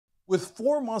With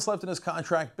 4 months left in his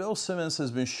contract, Bill Simmons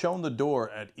has been shown the door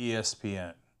at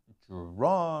ESPN.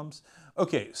 Drums.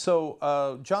 Okay,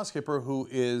 so John Skipper, who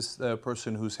is the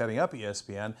person who's heading up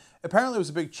ESPN, apparently was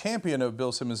a big champion of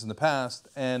Bill Simmons in the past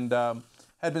and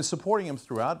had been supporting him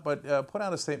throughout, but put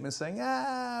out a statement saying,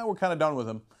 we're kind of done with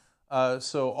him.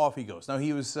 So off he goes. Now,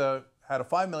 he was had a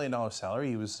 $5 million salary.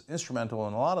 He was instrumental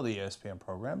in a lot of the ESPN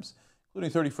programs,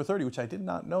 including 30 for 30, which I did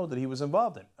not know that he was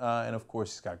involved in. And of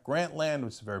course, he's got Grantland,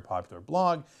 which is a very popular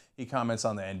blog. He comments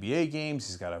on the NBA games.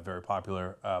 He's got a very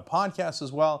popular podcast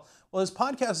as well. Well, his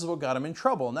podcast is what got him in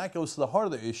trouble, and that goes to the heart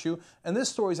of the issue. And this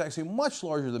story is actually much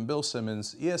larger than Bill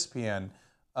Simmons, ESPN.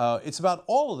 It's about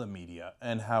all of the media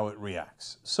and how it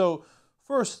reacts. So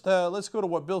first, let's go to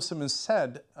what Bill Simmons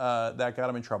said that got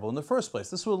him in trouble in the first place.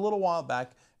 This was a little while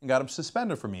back and got him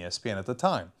suspended from ESPN at the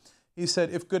time. He said,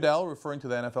 if Goodell, referring to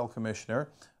the NFL commissioner,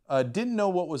 didn't know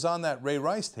what was on that Ray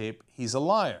Rice tape, he's a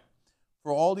liar.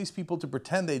 For all these people to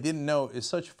pretend they didn't know is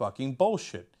such fucking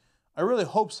bullshit. I really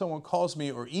hope someone calls me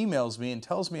or emails me and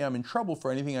tells me I'm in trouble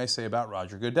for anything I say about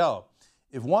Roger Goodell.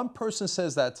 If one person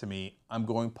says that to me, I'm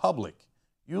going public.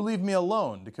 You leave me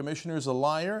alone. The commissioner's a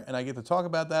liar, and I get to talk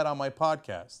about that on my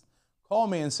podcast. Call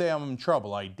me and say I'm in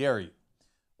trouble. I dare you.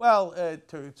 Well,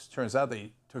 it turns out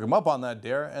they took him up on that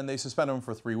dare, and they suspended him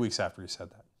for 3 weeks after he said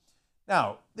that.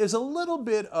 Now, there's a little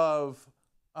bit of,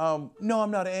 no,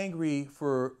 I'm not angry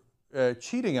for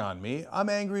cheating on me. I'm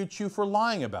angry at you for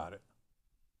lying about it.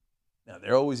 Now,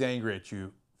 they're always angry at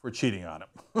you for cheating on them.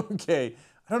 Okay,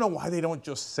 I don't know why they don't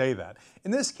just say that.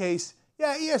 In this case,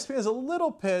 yeah, ESPN is a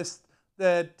little pissed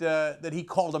that he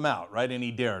called him out, right, and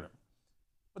he dared him.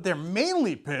 But they're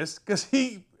mainly pissed because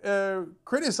he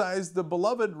criticized the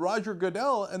beloved Roger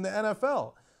Goodell and the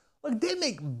NFL. Look, they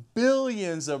make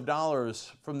billions of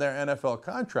dollars from their NFL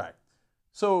contract.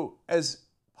 So as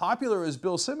popular as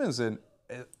Bill Simmons is,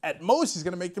 at most he's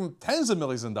going to make them tens of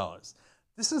millions of dollars.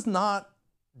 This is not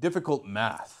difficult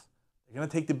math. They're going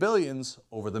to take the billions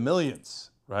over the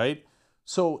millions, right?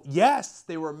 So yes,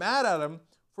 they were mad at him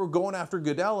for going after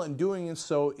Goodell and doing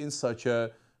so in such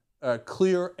a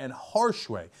clear and harsh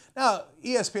way. Now,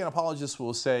 ESPN apologists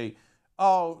will say,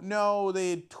 oh, no,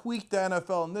 they had tweaked the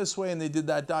NFL in this way and they did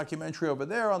that documentary over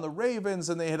there on the Ravens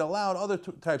and they had allowed other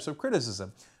types of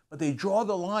criticism. But they draw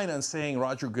the line on saying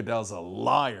Roger Goodell's a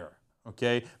liar,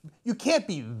 okay? You can't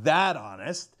be that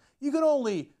honest. You can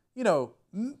only,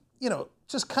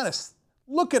 just kind of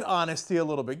look at honesty a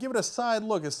little bit. Give it a side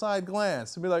look, a side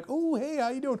glance, and be like, oh, hey, how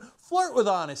you doing? Flirt with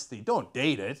honesty. Don't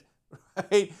date it,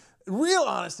 right? Real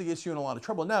honesty gets you in a lot of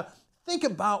trouble. Now, think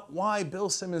about why Bill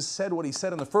Simmons said what he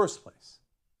said in the first place.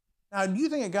 Now, do you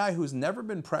think a guy who's never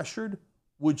been pressured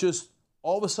would just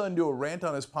all of a sudden do a rant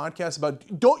on his podcast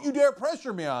about, don't you dare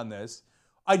pressure me on this.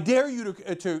 I dare you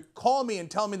to call me and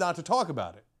tell me not to talk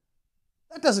about it.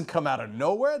 That doesn't come out of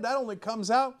nowhere. That only comes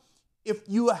out if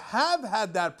you have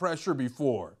had that pressure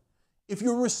before, if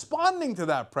you're responding to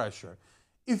that pressure.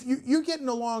 If you're getting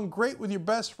along great with your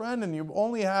best friend and you've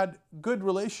only had good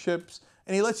relationships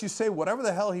and he lets you say whatever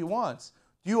the hell he wants,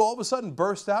 do you all of a sudden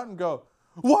burst out and go,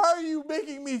 why are you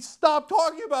making me stop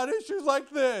talking about issues like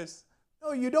this?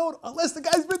 No, you don't, unless the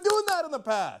guy's been doing that in the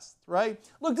past, right?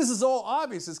 Look, this is all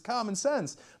obvious. It's common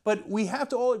sense. But we have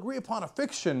to all agree upon a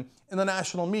fiction in the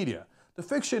national media. The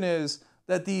fiction is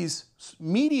that these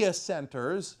media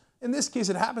centers, in this case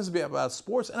it happens to be about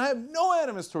sports, and I have no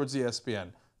animus towards ESPN.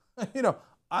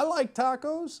 I like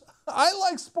tacos. I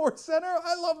like SportsCenter.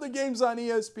 I love the games on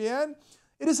ESPN.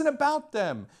 It isn't about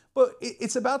them, but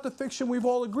it's about the fiction we've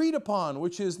all agreed upon,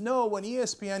 which is, no, when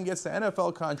ESPN gets the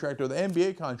NFL contract or the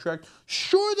NBA contract,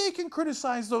 sure, they can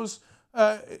criticize those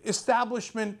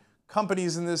establishment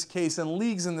companies in this case and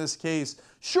leagues in this case.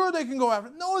 Sure, they can go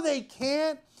after it. No, they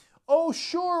can't. Oh,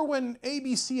 sure, when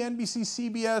ABC, NBC,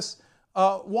 CBS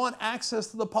want access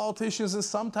to the politicians and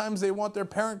sometimes they want their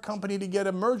parent company to get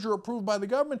a merger approved by the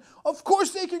government, of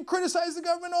course they can criticize the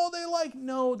government all they like.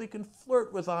 No, they can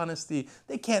flirt with honesty.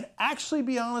 They can't actually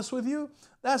be honest with you.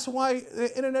 That's why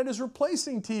the internet is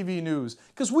replacing TV news,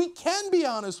 because we can be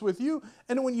honest with you,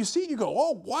 and when you see it, you go,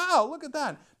 oh, wow, look at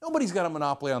that. Nobody's got a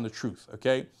monopoly on the truth,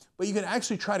 okay? But you can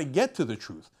actually try to get to the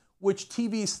truth, which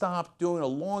TV stopped doing a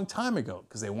long time ago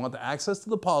because they want the access to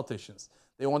the politicians.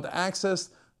 They want the access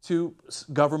to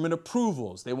government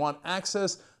approvals. They want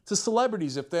access to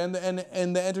celebrities if they're in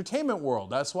the entertainment world.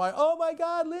 That's why, oh my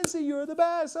God, Lindsay, you're the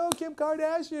best. Oh, Kim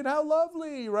Kardashian, how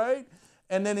lovely, right?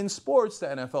 And then in sports, the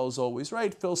NFL is always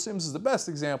right. Phil Simms is the best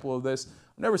example of this.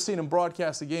 I've never seen him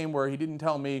broadcast a game where he didn't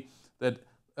tell me that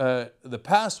the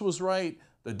pass was right,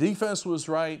 the defense was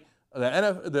right,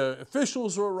 the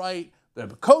officials were right, the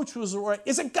coach was right.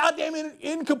 It's a goddamn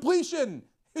incompletion.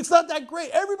 It's not that great.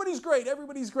 Everybody's great.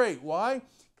 Everybody's great. Why?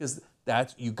 Because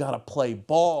you got to play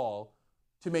ball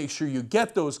to make sure you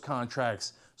get those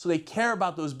contracts. So they care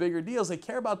about those bigger deals. They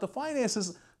care about the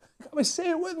finances. Come on, say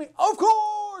it with me. Of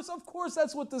course,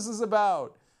 that's what this is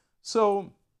about.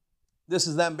 So this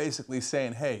is them basically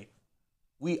saying, hey,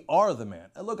 we are the man.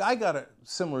 And look, I got a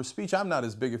similar speech. I'm not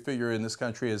as big a figure in this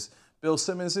country as Bill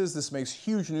Simmons is. This makes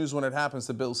huge news when it happens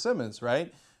to Bill Simmons,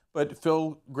 right? But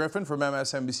Phil Griffin from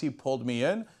MSNBC pulled me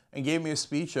in and gave me a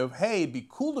speech of, hey, it'd be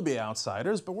cool to be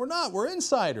outsiders, but we're not. We're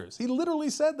insiders. He literally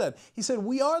said that. He said,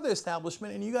 we are the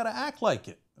establishment, and you got to act like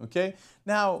it, okay?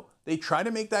 Now, they try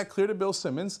to make that clear to Bill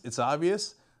Simmons. It's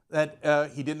obvious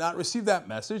that he did not receive that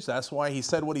message. That's why he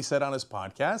said what he said on his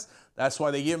podcast. That's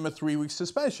why they gave him a 3-week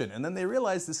suspension. And then they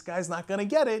realized this guy's not going to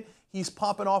get it. He's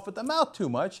popping off at the mouth too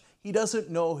much. He doesn't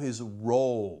know his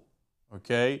role,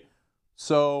 okay?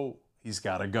 So he's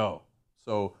got to go.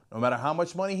 So no matter how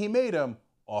much money he made him,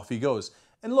 off he goes.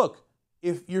 And look,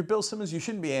 if you're Bill Simmons, you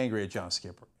shouldn't be angry at John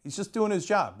Skipper. He's just doing his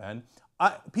job, man.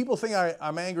 People think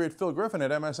I'm angry at Phil Griffin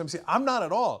at MSNBC. I'm not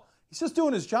at all. He's just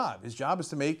doing his job. His job is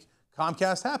to make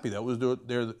Comcast happy. That was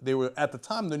they were at the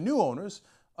time the new owners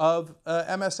of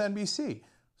MSNBC.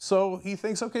 So he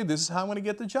thinks, okay, this is how I'm going to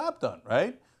get the job done,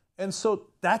 right? And so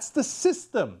that's the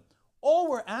system. All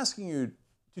we're asking you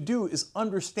to do is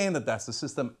understand that that's the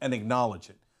system and acknowledge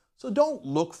it. So don't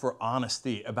look for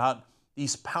honesty about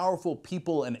these powerful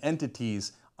people and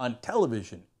entities on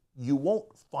television. You won't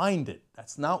find it.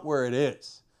 That's not where it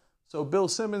is. So Bill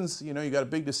Simmons, you got a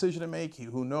big decision to make.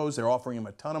 Who knows? They're offering him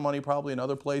a ton of money probably in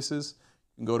other places.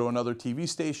 You can go to another TV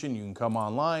station. You can come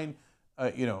online.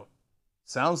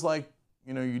 Sounds like,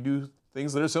 you do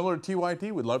things that are similar to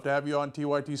TYT. We'd love to have you on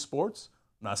TYT Sports.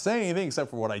 I'm not saying anything except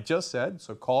for what I just said,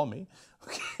 so call me.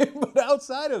 Okay? But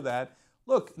outside of that,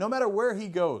 look, no matter where he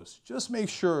goes, just make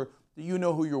sure that you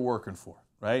know who you're working for,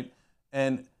 right?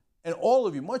 And all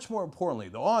of you, much more importantly,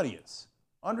 the audience,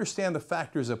 understand the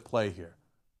factors at play here.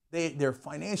 They're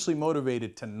financially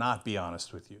motivated to not be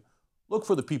honest with you. Look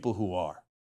for the people who are.